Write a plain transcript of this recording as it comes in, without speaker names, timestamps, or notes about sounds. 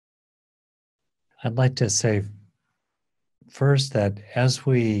I'd like to say first that as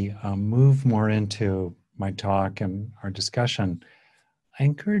we move more into my talk and our discussion, I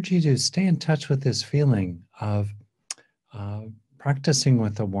encourage you to stay in touch with this feeling of uh, practicing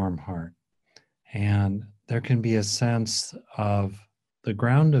with a warm heart. And there can be a sense of the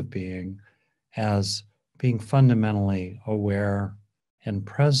ground of being as being fundamentally aware and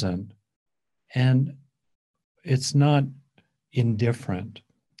present. And it's not indifferent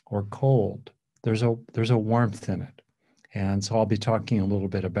or cold. There's a warmth in it. And so I'll be talking a little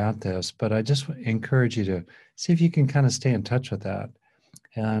bit about this, but I just encourage you to see if you can kind of stay in touch with that.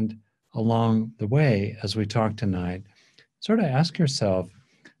 And along the way, as we talk tonight, sort of ask yourself,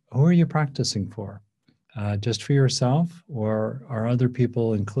 who are you practicing for? Just for yourself, or are other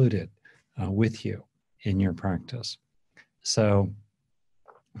people included with you in your practice? So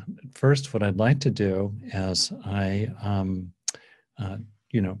first, what I'd like to do as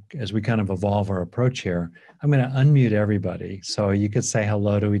as we kind of evolve our approach here, I'm going to unmute everybody so you could say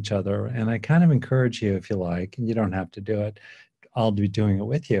hello to each other. And I kind of encourage you, if you like, and you don't have to do it, I'll be doing it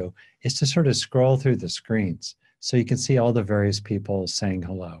with you, is to sort of scroll through the screens so you can see all the various people saying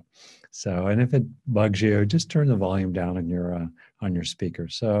hello. So, and if it bugs you, just turn the volume down on your speaker.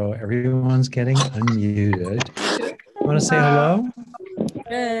 So everyone's getting unmuted. You want to say hello?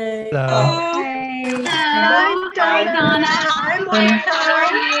 Hey. Hello. Hey. Hi, Donna. Hi, Mike. How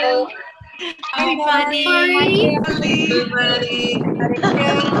are you? Everybody. Everybody.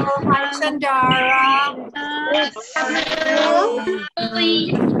 Hi, Sandara.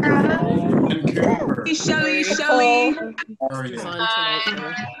 Shelly. Hi.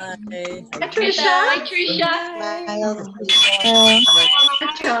 Trisha.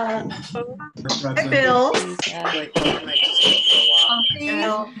 Hi, Bill.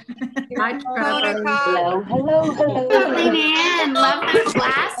 Hi, Trevor. Hello. Lovely man. Love those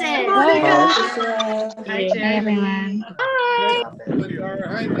glasses. Hi, everyone.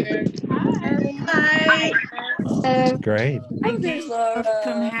 Hi. Great. Thank you.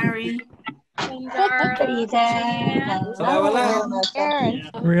 Welcome, Harry.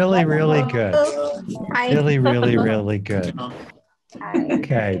 Really, really good. Really good.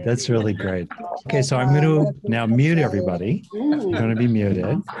 Okay, that's really great. Okay, so I'm going to now mute everybody. You're going to be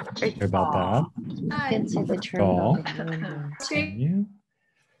muted. Sorry about that. All. Continue.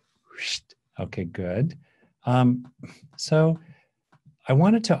 Okay, good. So I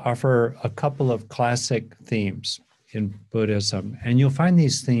wanted to offer a couple of classic themes in Buddhism, and you'll find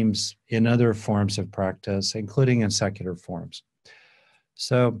these themes in other forms of practice, including in secular forms.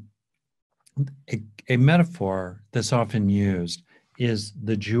 So a metaphor that's often used is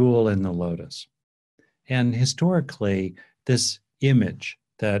the jewel in the lotus. And historically, this image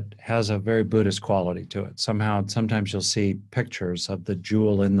that has a very Buddhist quality to it. Sometimes you'll see pictures of the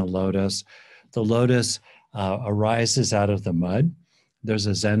jewel in the lotus. The lotus arises out of the mud. There's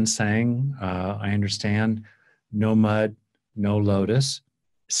a Zen saying, I understand, no mud, no lotus.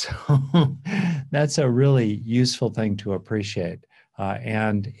 So that's a really useful thing to appreciate.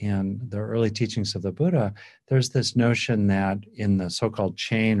 And in the early teachings of the Buddha, there's this notion that in the so-called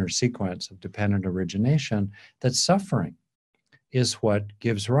chain or sequence of dependent origination, that suffering is what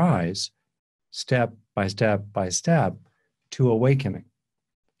gives rise, step by step by step, to awakening.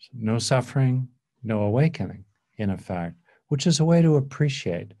 No suffering, no awakening, in effect, which is a way to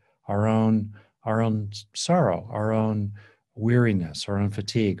appreciate our own sorrow, our own weariness, our own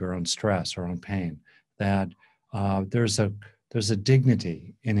fatigue, our own stress, our own pain, that there's a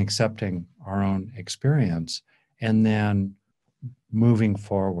dignity in accepting our own experience and then moving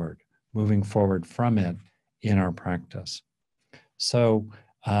forward from it in our practice. So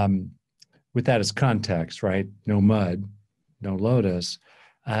with that as context, right? No mud, no lotus.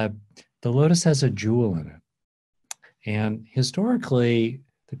 The lotus has a jewel in it. And historically,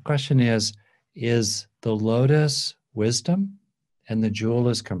 the question is the lotus wisdom and the jewel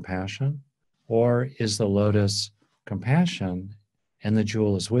is compassion? Or is the lotus compassion and the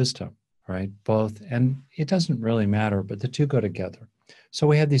jewel is wisdom, right? Both, and it doesn't really matter, but the two go together. So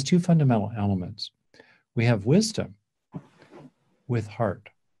we have these two fundamental elements. We have wisdom with heart,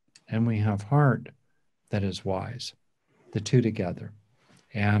 and we have heart that is wise, the two together.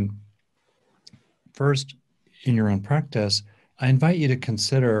 And first, in your own practice, I invite you to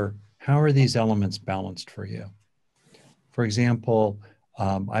consider, how are these elements balanced for you? For example,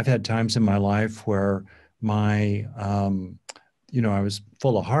 I've had times in my life where I was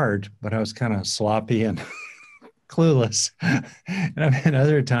full of heart, but I was kind of sloppy and clueless. And I've had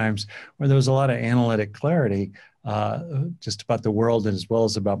other times where there was a lot of analytic clarity, just about the world as well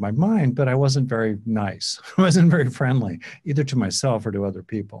as about my mind, but I wasn't very nice. I wasn't very friendly, either to myself or to other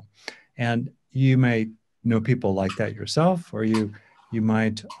people. And you may know people like that yourself, or you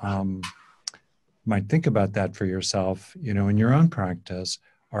might think about that for yourself, in your own practice.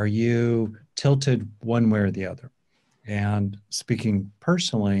 Are you tilted one way or the other? And speaking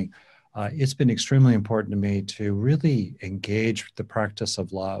personally, it's been extremely important to me to really engage the practice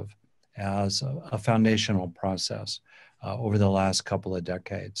of love as a foundational process over the last couple of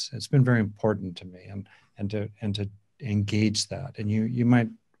decades. It's been very important to me, and to engage that. And you might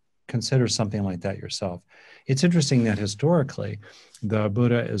consider something like that yourself. It's interesting that historically, the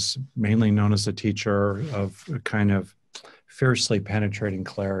Buddha is mainly known as a teacher of a kind of fiercely penetrating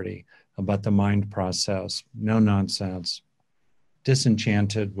clarity about the mind process, no nonsense,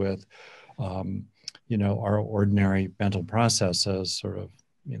 disenchanted with, our ordinary mental processes, sort of,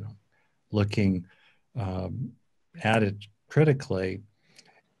 looking at it critically.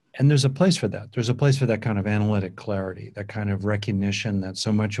 And there's a place for that. There's a place for that kind of analytic clarity, that kind of recognition that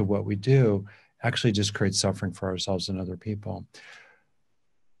so much of what we do actually just creates suffering for ourselves and other people.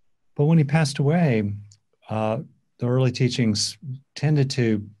 But when he passed away, the early teachings tended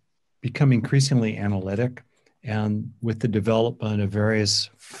to become increasingly analytic, and with the development of various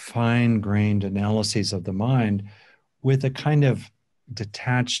fine-grained analyses of the mind, with a kind of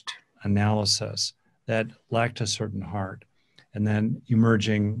detached analysis that lacked a certain heart. And then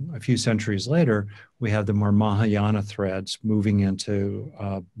emerging a few centuries later, we have the more Mahayana threads moving into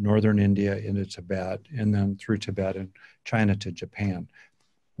northern India, into Tibet, and then through Tibet and China to Japan,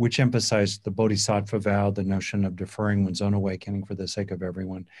 which emphasized the bodhisattva vow, the notion of deferring one's own awakening for the sake of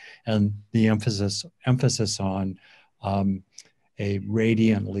everyone, and the emphasis on a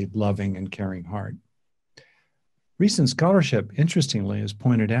radiantly loving and caring heart. Recent scholarship, interestingly, has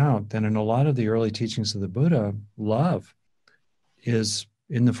pointed out that in a lot of the early teachings of the Buddha, love is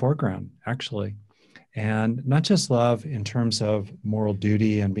in the foreground, actually. And not just love in terms of moral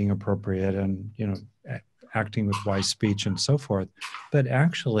duty and being appropriate and, acting with wise speech and so forth, but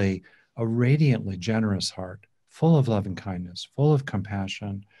actually a radiantly generous heart, full of loving kindness, full of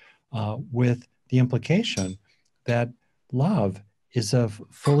compassion, with the implication that love is a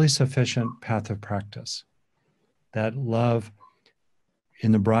fully sufficient path of practice. That love,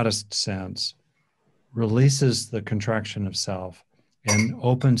 in the broadest sense, releases the contraction of self and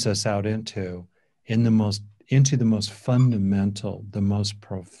opens us out into the most fundamental, the most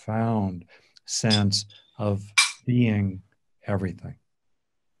profound sense of being everything.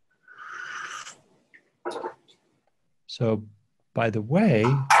 So, by the way,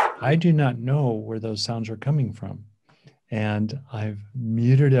 I do not know where those sounds are coming from. And I've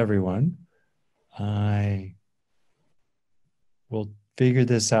muted everyone. I will figure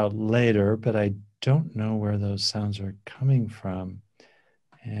this out later, but I don't know where those sounds are coming from.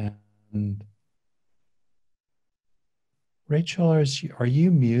 And Rachel, are you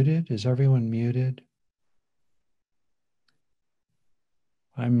muted? Is everyone muted?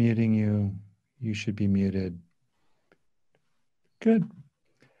 I'm muting you. You should be muted. Good.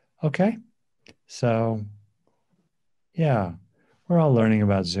 Okay. So, yeah, we're all learning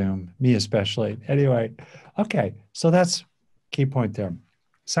about Zoom, me especially. Anyway, okay. So that's key point there.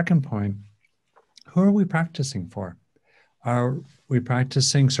 Second point, who are we practicing for? Are we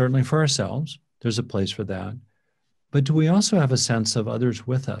practicing certainly for ourselves? There's a place for that. But do we also have a sense of others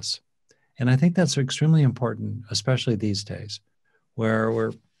with us? And I think that's extremely important, especially these days, where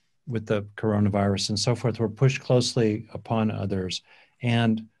we're with the coronavirus and so forth, we're pushed closely upon others,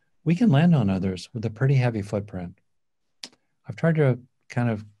 and we can land on others with a pretty heavy footprint. I've tried to kind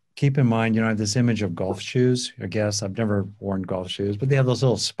of keep in mind, I have this image of golf shoes. I guess I've never worn golf shoes, but they have those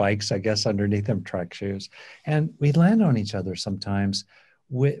little spikes, I guess, underneath them, track shoes. And we land on each other sometimes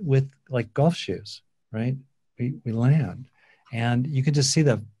with like golf shoes, right? We land, and you can just see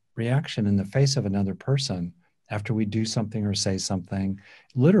the reaction in the face of another person after we do something or say something,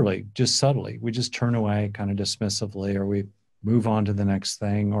 literally just subtly. We just turn away kind of dismissively, or we move on to the next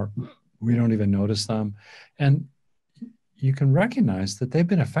thing, or we don't even notice them. And you can recognize that they've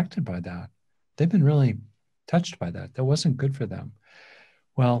been affected by that. They've been really touched by that. That wasn't good for them.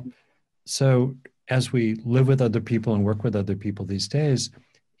 Well, so as we live with other people and work with other people these days,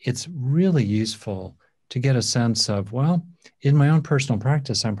 it's really useful to get a sense of, well, in my own personal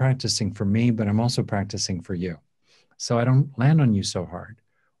practice, I'm practicing for me, but I'm also practicing for you. So I don't land on you so hard,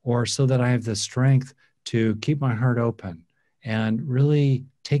 or so that I have the strength to keep my heart open and really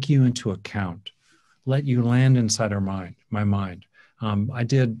take you into account, let you land inside my mind. I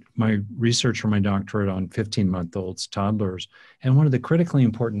did my research for my doctorate on 15-month-olds, toddlers, and one of the critically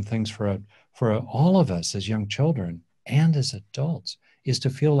important things for all of us as young children and as adults is to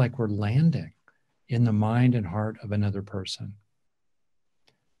feel like we're landing in the mind and heart of another person.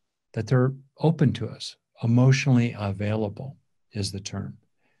 that they're open to us. Emotionally available is the term.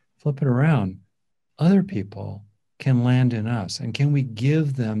 Flip it around. Other people can land in us. And can we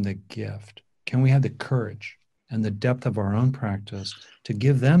give them the gift? Can we have the courage and the depth of our own practice to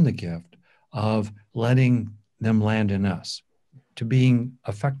give them the gift of letting them land in us, to being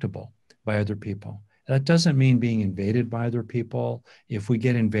affectable by other people? That doesn't mean being invaded by other people. If we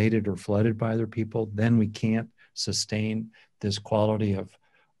get invaded or flooded by other people, then we can't sustain this quality of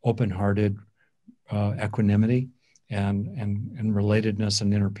open-hearted equanimity and relatedness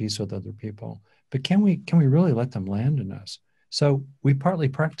and inner peace with other people. But can we really let them land in us? So we partly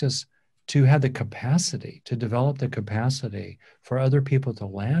practice to have the capacity, to develop the capacity for other people to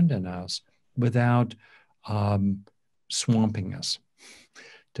land in us without swamping us,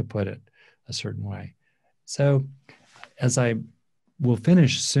 to put it a certain way. So as I will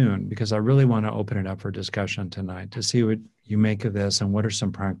finish soon, because I really want to open it up for discussion tonight to see what you make of this and what are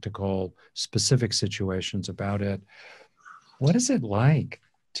some practical, specific situations about it. What is it like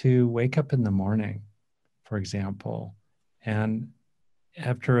to wake up in the morning, for example, and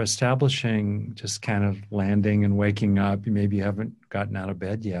after establishing just kind of landing and waking up, maybe you haven't gotten out of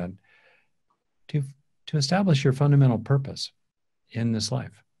bed yet, to establish your fundamental purpose in this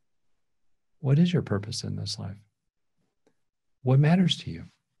life? What is your purpose in this life? What matters to you?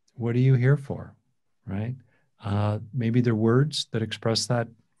 What are you here for, right? Maybe there are words that express that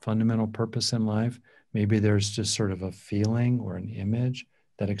fundamental purpose in life. Maybe there's just sort of a feeling or an image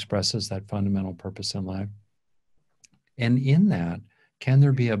that expresses that fundamental purpose in life. And in that, can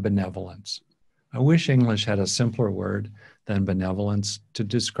there be a benevolence? I wish English had a simpler word than benevolence to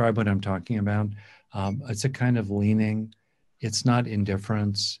describe what I'm talking about. It's a kind of leaning. It's not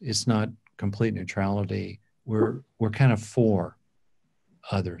indifference. It's not complete neutrality. We're kind of for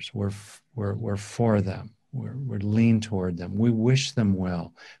others. We're for them. We're lean toward them. We wish them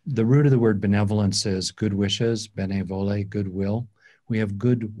well. The root of the word benevolence is good wishes, benevole, goodwill. We have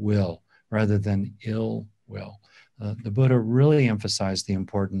goodwill rather than ill will. The Buddha really emphasized the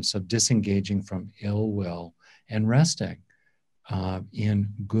importance of disengaging from ill will and resting in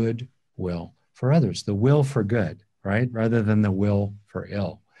good will for others, the will for good, right? Rather than the will for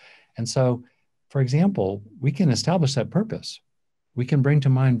ill. And so, for example, we can establish that purpose. We can bring to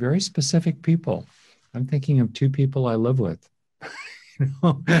mind very specific people. I'm thinking of two people I live with.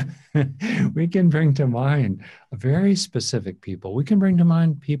 We can bring to mind very specific people. We can bring to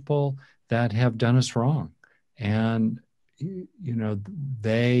mind people that have done us wrong. And,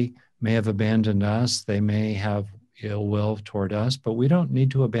 they may have abandoned us. They may have ill will toward us, but we don't need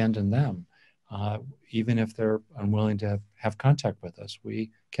to abandon them. Even if they're unwilling to have contact with us,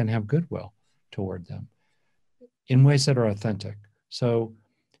 we can have goodwill toward them in ways that are authentic. So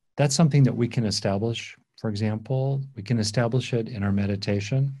that's something that we can establish. For example, we can establish it in our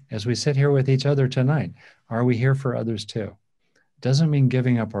meditation as we sit here with each other tonight. Are we here for others too? Doesn't mean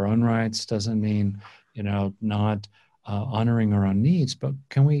giving up our own rights, doesn't mean, not honoring our own needs, but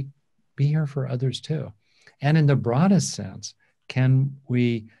can we be here for others too? And in the broadest sense, can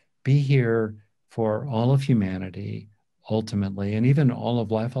we be here for all of humanity ultimately, and even all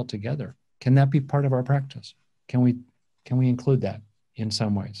of life altogether? Can that be part of our practice? Can we include that in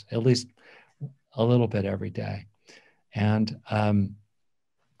some ways, at least a little bit every day? And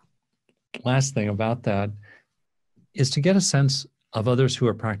last thing about that is to get a sense of others who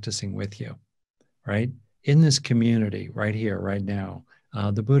are practicing with you, right? In this community right here, right now,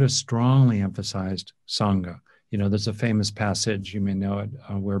 the Buddha strongly emphasized Sangha. There's a famous passage, you may know it,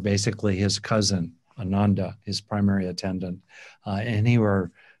 where basically his cousin, Ananda, his primary attendant, and he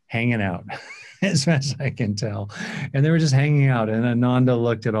were hanging out, as best I can tell. And they were just hanging out. And Ananda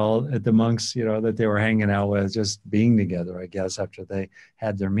looked at the monks, that they were hanging out with, just being together, I guess, after they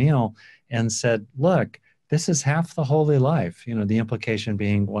had their meal, and said, look, this is half the holy life. The implication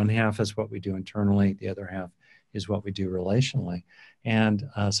being one half is what we do internally, the other half is what we do relationally. And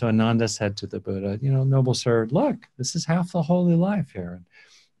so Ananda said to the Buddha, noble sir, look, this is half the holy life here. And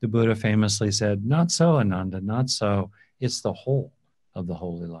the Buddha famously said, not so, Ananda, not so. It's the whole of the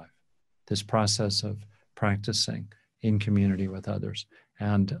holy life, this process of practicing in community with others.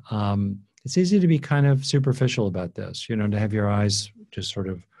 And it's easy to be kind of superficial about this, to have your eyes just sort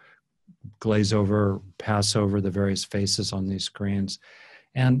of glaze over, pass over the various faces on these screens.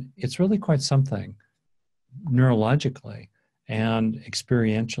 And it's really quite something neurologically and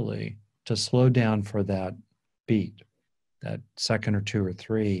experientially to slow down for that beat, that second or two or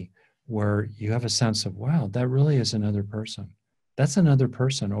three, where you have a sense of, wow, that really is another person. That's another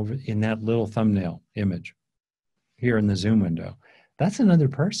person over in that little thumbnail image here in the Zoom window. That's another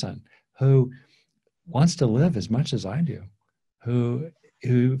person who wants to live as much as I do, who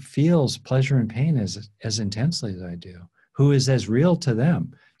who feels pleasure and pain as intensely as I do, who is as real to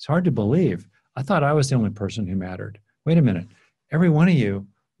them. It's hard to believe. I thought I was the only person who mattered. Wait a minute. Every one of you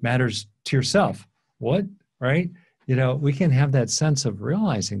matters to yourself. What? Right? You know, we can have that sense of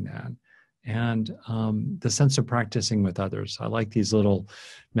realizing that, and the sense of practicing with others. I like these little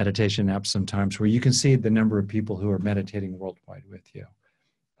meditation apps sometimes where you can see the number of people who are meditating worldwide with you.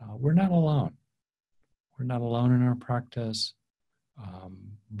 We're not alone. We're not alone in our practice,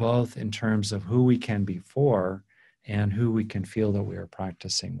 both in terms of who we can be for and who we can feel that we are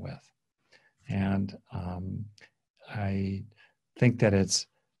practicing with. And I think that it's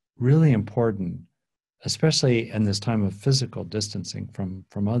really important, especially in this time of physical distancing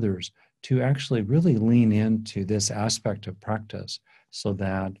from others, to actually really lean into this aspect of practice so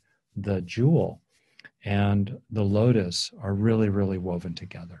that the jewel and the lotus are really, really woven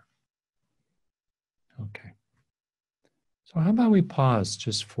together. Okay. So how about we pause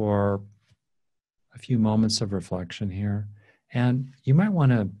just for a few moments of reflection here? And you might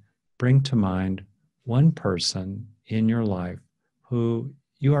want to bring to mind one person in your life who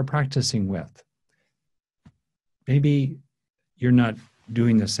you are practicing with. Maybe you're not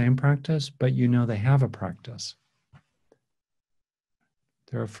doing the same practice, but you know they have a practice.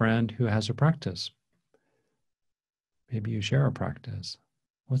 They're a friend who has a practice. Maybe you share a practice.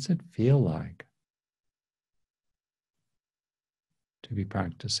 What's it feel like to be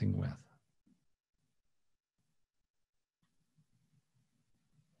practicing with?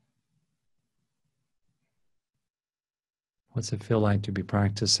 What's it feel like to be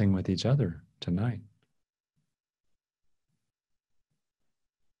practicing with each other tonight?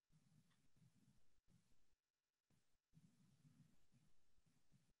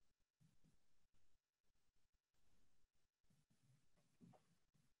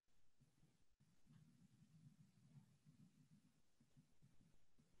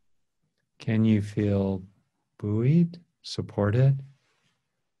 Can you feel buoyed, supported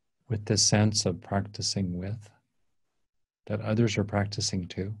with this sense of practicing with, that others are practicing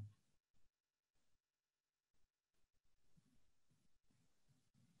too?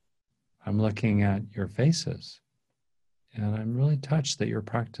 I'm looking at your faces, and I'm really touched that you're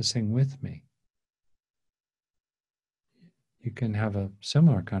practicing with me. You can have a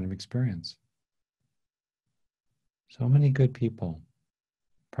similar kind of experience. So many good people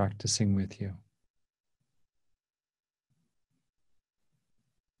practicing with you.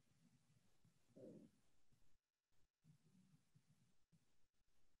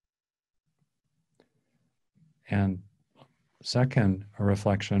 And second, a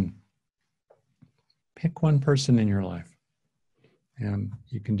reflection, pick one person in your life. And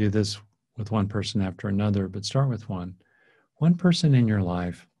you can do this with one person after another, but start with one. One person in your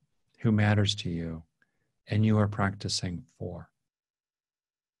life who matters to you and you are practicing for,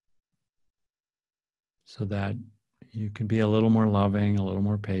 so that you can be a little more loving, a little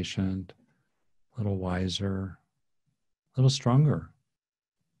more patient, a little wiser, a little stronger,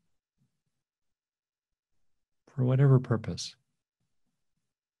 for whatever purpose.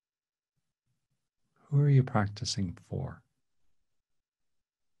 Who are you practicing for?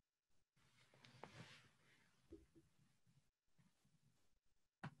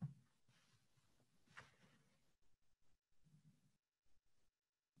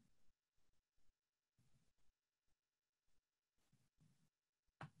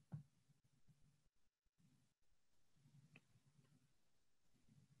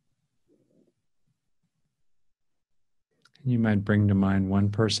 You might bring to mind one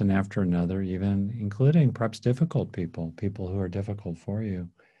person after another, even including perhaps difficult people, people who are difficult for you.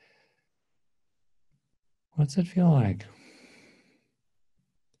 What's it feel like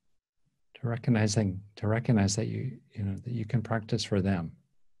to recognize that you can practice for them?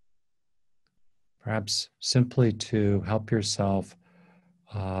 Perhaps simply to help yourself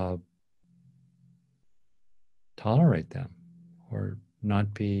tolerate them or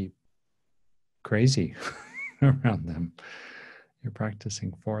not be crazy around them. You're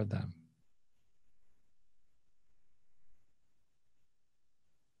practicing for them.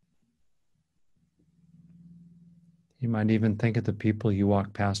 You might even think of the people you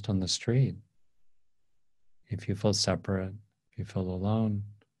walk past on the street. If you feel separate, if you feel alone,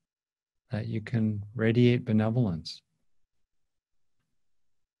 that you can radiate benevolence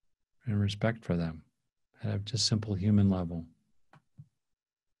and respect for them at a just simple human level.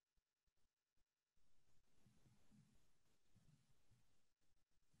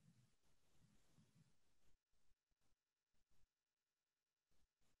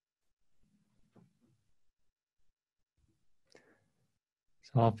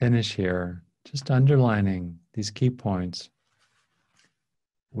 So I'll finish here, just underlining these key points.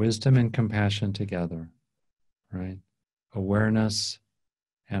 wisdom and compassion together, right? Awareness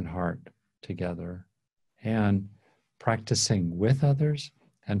and heart together, and practicing with others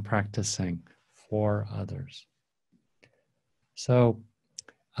and practicing for others. So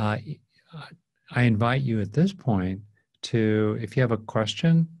I invite you at this point to, if you have a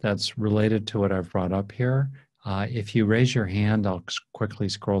question that's related to what I've brought up here, if you raise your hand, I'll quickly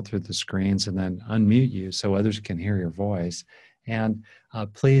scroll through the screens and then unmute you so others can hear your voice. And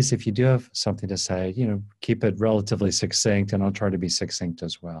please, if you do have something to say, keep it relatively succinct, and I'll try to be succinct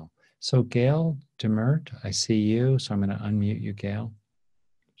as well. So Gail Demert, I see you, so I'm going to unmute you, Gail.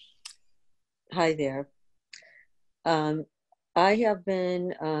 Hi there. I have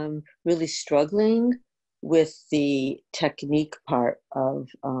been really struggling with the technique part of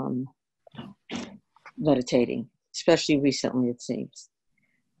meditating, especially recently, it seems.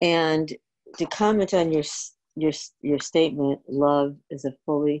 And to comment on your statement, love is a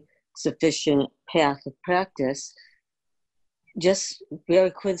fully sufficient path of practice. Just very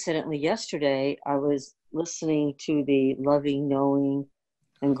coincidentally, yesterday, I was listening to the Loving, Knowing,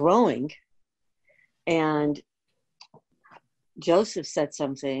 and Growing, and Joseph said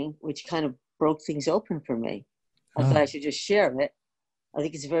something which kind of broke things open for me. I thought I should just share it. I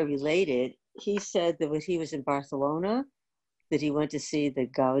think it's very related. He said that when he was in Barcelona, that he went to see the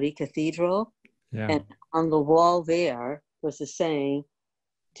Gaudi Cathedral. Yeah. And on the wall there was a saying,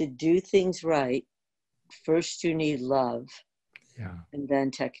 to do things right, first you need love, and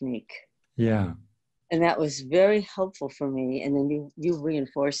then technique. Yeah. And that was very helpful for me. And then you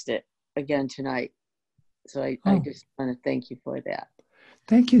reinforced it again tonight. So I just want to thank you for that.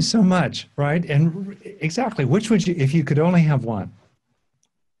 Thank you so much. Right. And exactly, which would you, if you could only have one,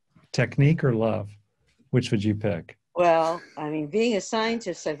 technique or love, which would you pick? Well, I mean, being a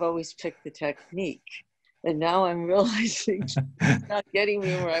scientist, I've always picked the technique. And now I'm realizing it's not getting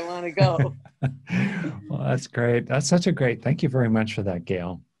me where I want to go. Well, that's great. That's such a great, thank you very much for that,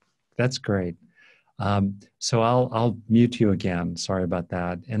 Gail. That's great. So I'll mute you again. Sorry about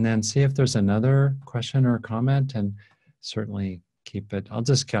that. And then see if there's another question or comment, and certainly keep it. I'll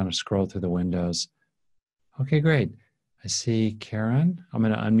just kind of scroll through the windows. Okay, great. I see Karen. I'm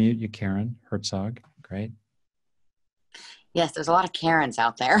going to unmute you, Karen Herzog. Great. Yes, there's a lot of Karens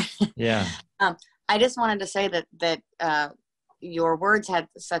out there. Yeah. I just wanted to say that your words had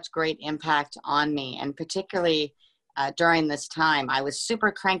such great impact on me, and particularly during this time. I was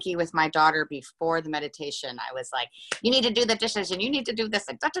super cranky with my daughter before the meditation. I was like, you need to do the dishes and you need to do this.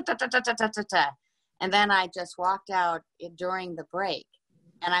 And, and then I just walked out during the break,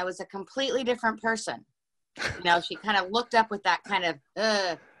 and I was a completely different person. She kind of looked up with that kind of,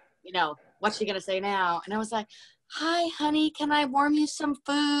 what's she going to say now? And I was like, hi, honey, can I warm you some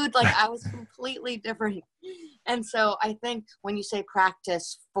food? Like, I was completely different. And so I think when you say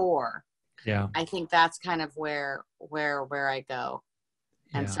practice for, I think that's kind of where I go.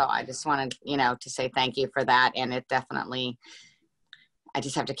 And so I just wanted, to say thank you for that. And it definitely, I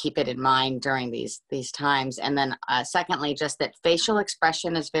just have to keep it in mind during these times. And then secondly, just that facial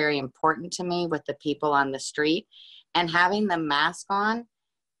expression is very important to me with the people on the street, and having the mask on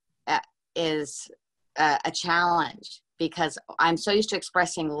is a challenge, because I'm so used to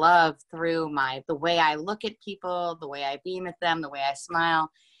expressing love through the way I look at people, the way I beam at them, the way I smile.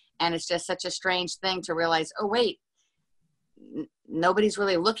 And it's just such a strange thing to realize, oh, wait, nobody's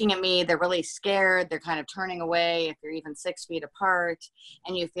really looking at me. They're really scared. They're kind of turning away if you're even 6 feet apart,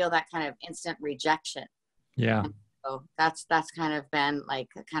 and you feel that kind of instant rejection. Yeah. And so that's kind of been like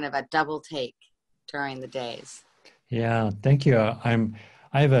kind of a double take during the days. Yeah. Thank you.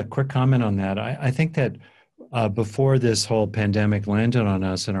 I have a quick comment on that. I think that before this whole pandemic landed on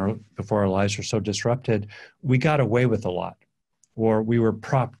us and before our lives were so disrupted, we got away with a lot, or we were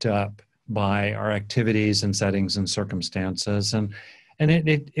propped up by our activities and settings and circumstances. And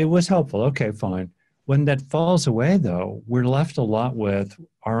it was helpful. Okay, fine. When that falls away, though, we're left a lot with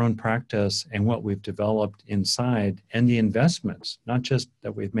our own practice and what we've developed inside, and the investments, not just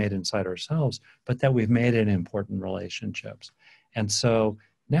that we've made inside ourselves, but that we've made in important relationships. And so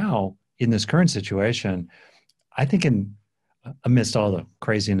now, in this current situation, I think amidst all the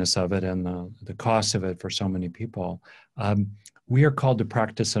craziness of it and the cost of it for so many people, we are called to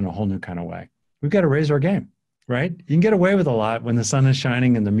practice in a whole new kind of way. We've got to raise our game, right? You can get away with a lot when the sun is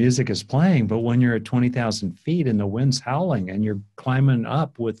shining and the music is playing, but when you're at 20,000 feet and the wind's howling and you're climbing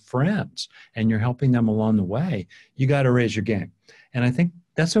up with friends and you're helping them along the way, you got to raise your game. And I think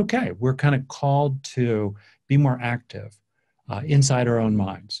that's okay. We're kind of called to be more active inside our own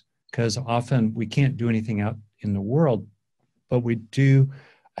minds, because often we can't do anything out in the world, but we do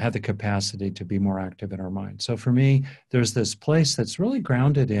have the capacity to be more active in our mind. So for me, there's this place that's really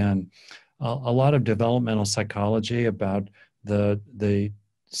grounded in a lot of developmental psychology about the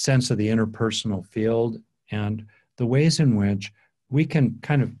sense of the interpersonal field and the ways in which we can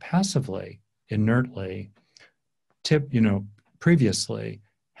kind of passively, inertly, previously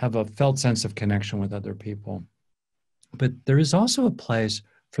have a felt sense of connection with other people. But there is also a place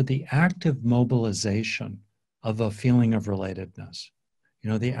for the active mobilization of a feeling of relatedness.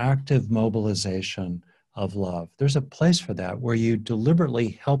 The active mobilization of love. There's a place for that where you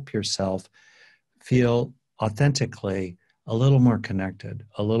deliberately help yourself feel authentically a little more connected,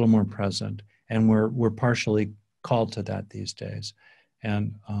 a little more present. And we're partially called to that these days.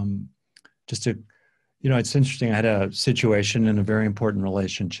 And just to, it's interesting. I had a situation in a very important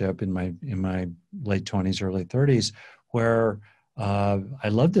relationship in my late 20s, early 30s, where I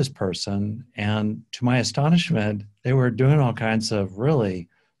loved this person, and to my astonishment, they were doing all kinds of really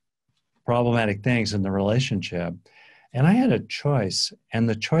problematic things in the relationship. And I had a choice, and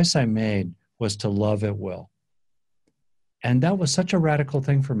the choice I made was to love at will. And that was such a radical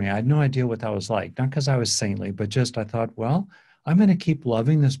thing for me. I had no idea what that was like, not because I was saintly, but just I thought, well, I'm going to keep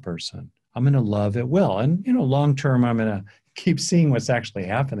loving this person. I'm going to love at will. And, long term, I'm going to keep seeing what's actually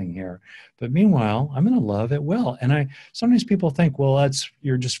happening here. But meanwhile, I'm going to love at will. And sometimes people think, well,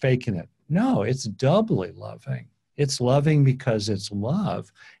 you're just faking it. No, it's doubly loving. It's loving because it's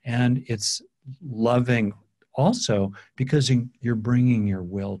love. And it's loving also because you're bringing your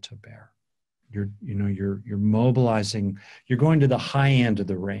will to bear. You're mobilizing, you're going to the high end of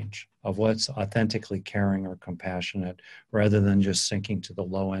the range of what's authentically caring or compassionate, rather than just sinking to the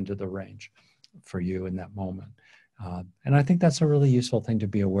low end of the range for you in that moment. And I think that's a really useful thing to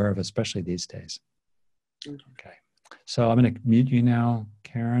be aware of, especially these days. Okay. So I'm going to mute you now,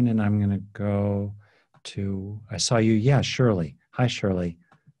 Karen, and I'm going to go to, I saw you. Yeah, Shirley. Hi, Shirley.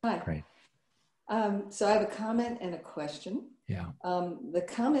 Hi. Great. So I have a comment and a question. Yeah. The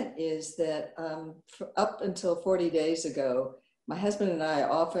comment is that up until 40 days ago, my husband and I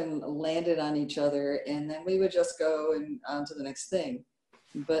often landed on each other, and then we would just go on to the next thing.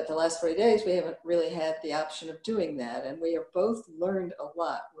 But the last 40 days, we haven't really had the option of doing that. And we have both learned a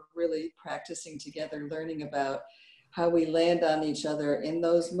lot. We're really practicing together, learning about how we land on each other in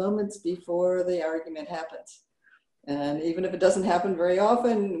those moments before the argument happens. And even if it doesn't happen very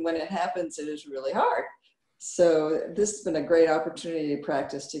often, when it happens, it is really hard. So this has been a great opportunity to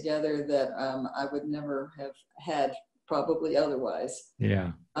practice together that I would never have had probably otherwise.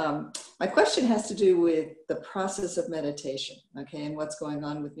 Yeah. My question has to do with the process of meditation, okay, and what's going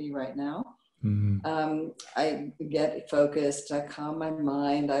on with me right now. Mm-hmm. I get focused, I calm my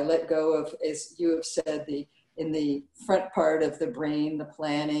mind, I let go of, as you have said, in the front part of the brain, the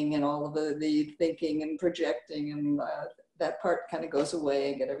planning and all of the thinking and projecting, and that part kind of goes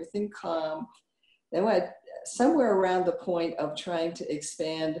away. I get everything calm. Then somewhere around the point of trying to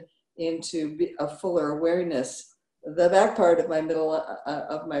expand into a fuller awareness, the back part of my middle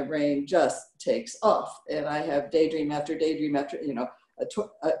of my brain just takes off. And I have daydream after daydream after,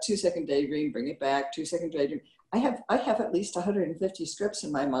 a 2-second daydream, bring it back, 2-second daydream. I have at least 150 scripts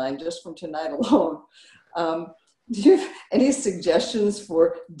in my mind just from tonight alone. Do you have any suggestions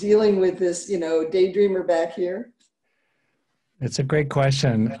for dealing with this, daydreamer back here? It's a great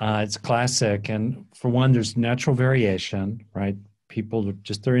question. It's classic. And for one, there's natural variation, right? People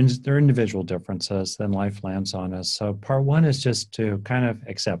just, their individual differences, then life lands on us. So part one is just to kind of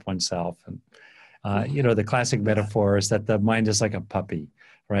accept oneself. And, the classic metaphor is that the mind is like a puppy,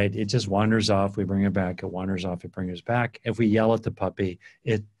 right? It just wanders off, we bring it back, it wanders off, it brings us back. If we yell at the puppy,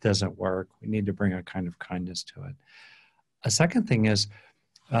 it doesn't work. We need to bring a kind of kindness to it. A second thing is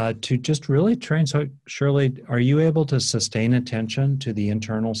to just really train. So Shirley, are you able to sustain attention to the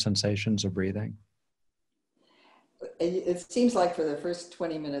internal sensations of breathing? It seems like for the first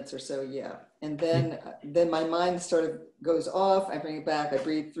 20 minutes or so, yeah. And then my mind sort of goes off, I bring it back, I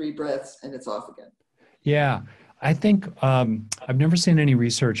breathe 3 breaths, and it's off again. Yeah, I think I've never seen any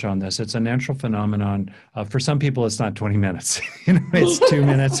research on this. It's a natural phenomenon. For some people, it's not 20 minutes. It's 2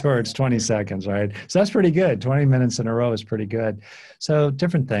 minutes or it's 20 seconds, right? So that's pretty good. 20 minutes in a row is pretty good. So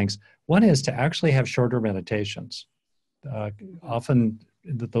different things. One is to actually have shorter meditations. Often,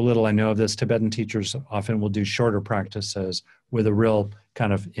 the little I know of this, Tibetan teachers often will do shorter practices with a real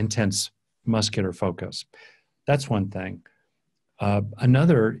kind of intense muscular focus. That's one thing.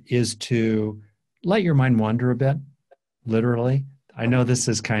 Another is to let your mind wander a bit, literally. I know this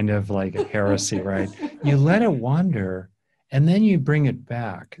is kind of like a heresy, right? You let it wander and then you bring it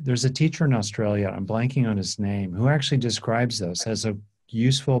back. There's a teacher in Australia, I'm blanking on his name, who actually describes this as a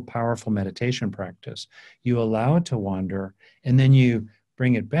useful, powerful meditation practice. You allow it to wander and then you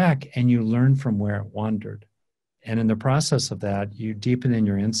bring it back, and you learn from where it wandered. And in the process of that, you deepen in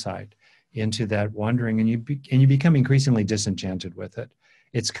your insight into that wandering, and you become increasingly disenchanted with it.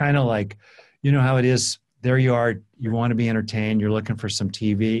 It's kind of like, you know how it is, there you are, you want to be entertained, you're looking for some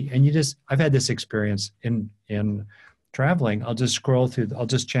TV, and I've had this experience in traveling. I'll just scroll through, I'll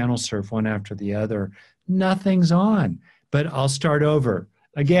just channel surf one after the other. Nothing's on, but I'll start over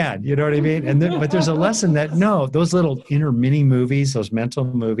again, you know what I mean? And then, but there's a lesson that, no, those little inner mini movies, those mental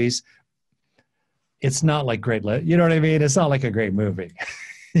movies, it's not like you know what I mean? It's not like a great movie.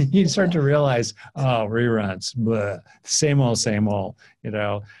 You start to realize, oh, reruns, bleh, same old, you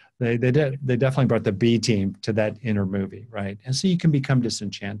know. They definitely brought the B team to that inner movie, right? And so you can become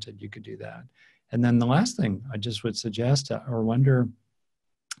disenchanted. You could do that. And then the last thing I just would suggest or wonder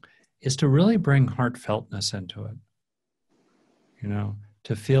is to really bring heartfeltness into it. You know,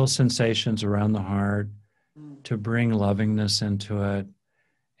 to feel sensations around the heart, to bring lovingness into it.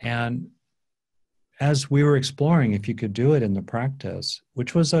 And as we were exploring, if you could do it in the practice,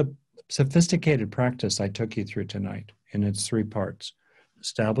 which was a sophisticated practice I took you through tonight in its 3 parts.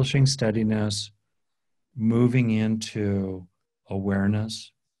 Establishing steadiness, moving into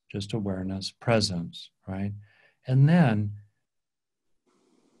awareness, just awareness, presence, right? And then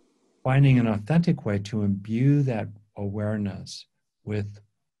finding an authentic way to imbue that awareness with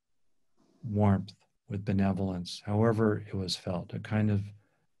warmth, with benevolence, however it was felt, a kind of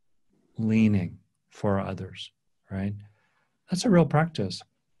leaning for others, right? That's a real practice.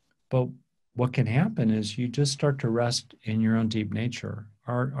 But what can happen is you just start to rest in your own deep nature.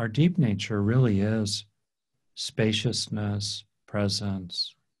 Our deep nature really is spaciousness,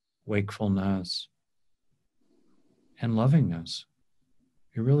 presence, wakefulness, and lovingness.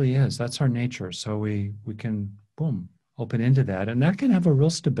 It really is. That's our nature. So we can, boom, open into that. And that can have a real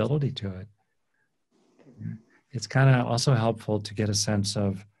stability to it. It's kind of also helpful to get a sense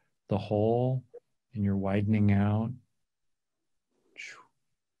of the whole, and you're widening out.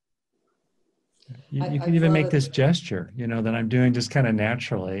 You can even make this gesture, you know, that I'm doing just kind of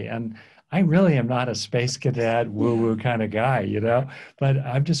naturally. And I really am not a space cadet, woo-woo kind of guy, you know, but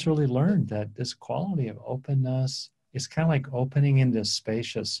I've just really learned that this quality of openness is kind of like opening into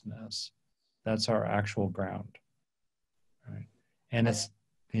spaciousness. That's our actual ground. Right. And it's,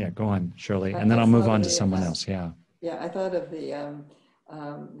 yeah, go on, Shirley. And then I'll move on to someone else. Yeah. Yeah, I thought of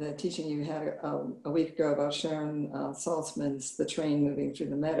the teaching you had a week ago about Sharon Saltzman's The Train Moving Through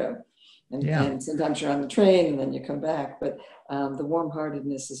the Meadow. And sometimes you're on the train and then you come back, but the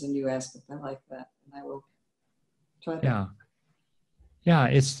warm-heartedness is a new aspect. I like that, and I will try that.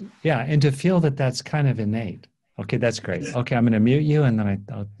 And to feel that that's kind of innate. Okay, that's great. Okay, I'm going to mute you, and then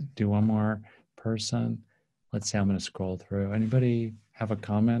I'll do one more person. Let's see, I'm going to scroll through. Anybody have a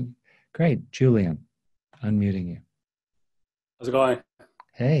comment? Great, Julian, unmuting you. How's it going?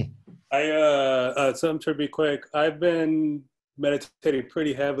 Hey. So I'm trying to be quick. I've been meditating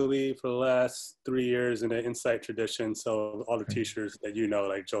pretty heavily for the last 3 years in the insight tradition. So all the teachers that you know,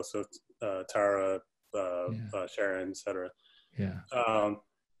 like Joseph, Tara, Sharon, etc. Yeah.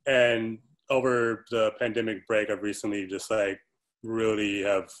 And over the pandemic break, I've recently just like really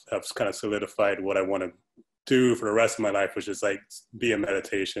have kind of solidified what I want to do for the rest of my life, which is like be a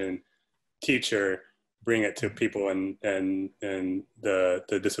meditation teacher, bring it to people in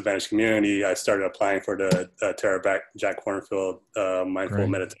the disadvantaged community. I started applying for the Tara Jack Kornfield mindful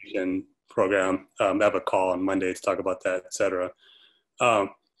meditation program. I have a call on Monday to talk about that, etc. So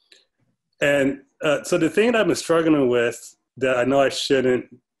the thing that I've been struggling with that I know I shouldn't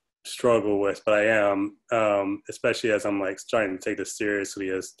struggle with, but I am, especially as I'm like starting to take this seriously,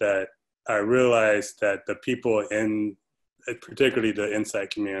 is that I realize that the people in, particularly the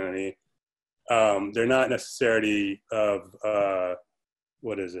insight community, they're not necessarily of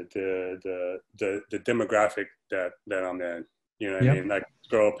what is it, the demographic that I'm in. You know what I mean? Like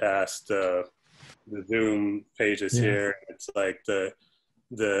scroll past the Zoom pages here. It's like the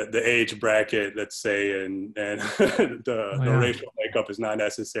age bracket, let's say, and the racial makeup is not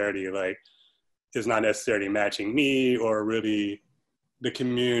necessarily matching me or really the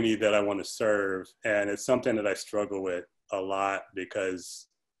community that I want to serve. And it's something that I struggle with a lot because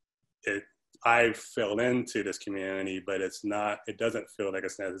I fell into this community, but it doesn't feel like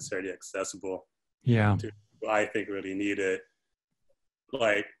it's necessarily accessible to who I think really need it,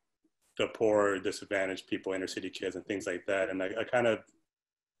 like the poor, disadvantaged people, inner city kids and things like that. And I kind of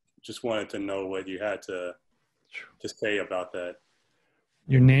just wanted to know what you had to say about that.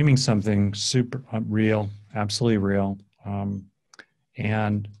 You're naming something super real, absolutely real.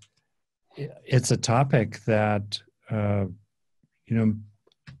 And it's a topic that,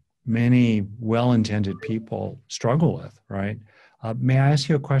 many well-intended people struggle with, right? May I ask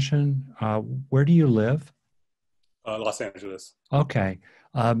you a question? Where do you live? Los Angeles. Okay.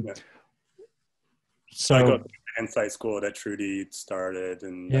 Yeah. So I go to the Insight School that Trudy started,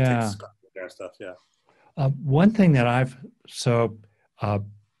 and I take scholarship there and stuff. Yeah. One thing that I've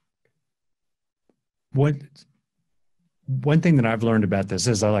one thing that I've learned about this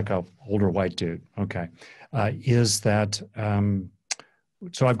is I like a older white dude. Okay, is that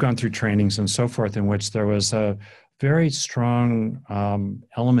so I've gone through trainings and so forth in which there was a very strong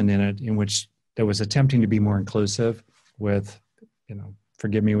element in it in which there was attempting to be more inclusive with,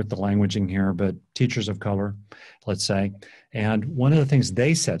 forgive me with the languaging here, but teachers of color, let's say. And one of the things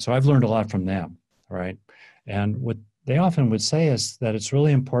they said, so I've learned a lot from them, right? And what they often would say is that it's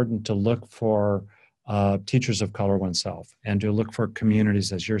really important to look for teachers of color oneself and to look for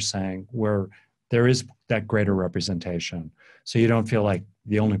communities, as you're saying, where there is that greater representation. So you don't feel like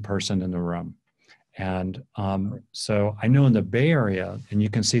the only person in the room. And so I know in the Bay Area, and you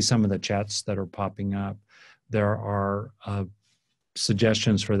can see some of the chats that are popping up, there are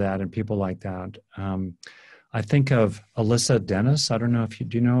suggestions for that and people like that. I think of Alyssa Dennis. I don't know if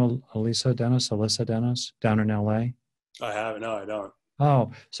do you know Alyssa Dennis down in LA? I haven't. No, I don't.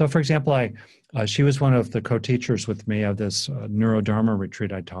 Oh, so for example, she was one of the co-teachers with me of this Neurodharma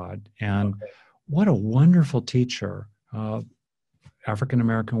retreat I taught. And what a wonderful teacher.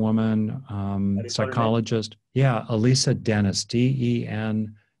 African-American woman, psychologist. Yeah, Elisa Dennis,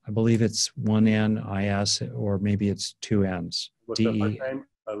 D-E-N, I believe it's one N-I-S, or maybe it's two N's. What's the first name?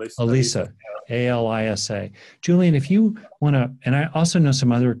 Elisa, A-L-I-S-A. Julian, if you want to, and I also know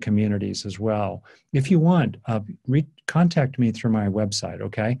some other communities as well. If you want, contact me through my website,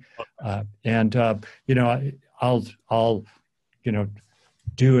 okay? I'll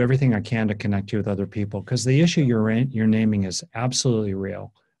do everything I can to connect you with other people, because the issue you're naming is absolutely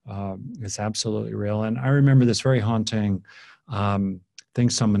real. It's absolutely real. And I remember this very haunting thing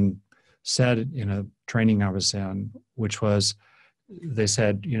someone said in a training I was in, which was, they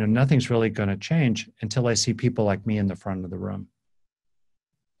said, nothing's really going to change until I see people like me in the front of the room.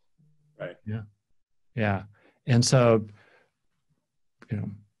 Right. Yeah. Yeah. And so,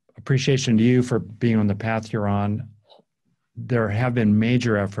 appreciation to you for being on the path you're on. There have been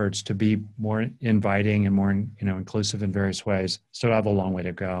major efforts to be more inviting and more, inclusive in various ways. Still have a long way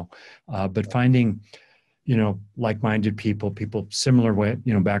to go, but finding, like-minded people similar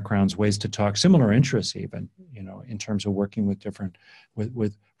backgrounds, ways to talk, similar interests, even, in terms of working with different,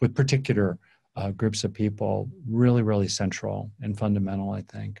 with particular groups of people, really, really central and fundamental, I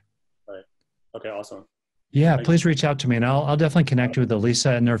think. Right. Okay. Awesome. Yeah. Please reach out to me, and I'll definitely connect you with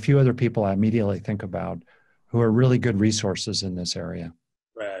Elisa. And there are a few other people I immediately think about who are really good resources in this area.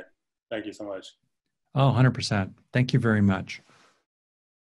 Right. Thank you so much. Oh, 100%. Thank you very much.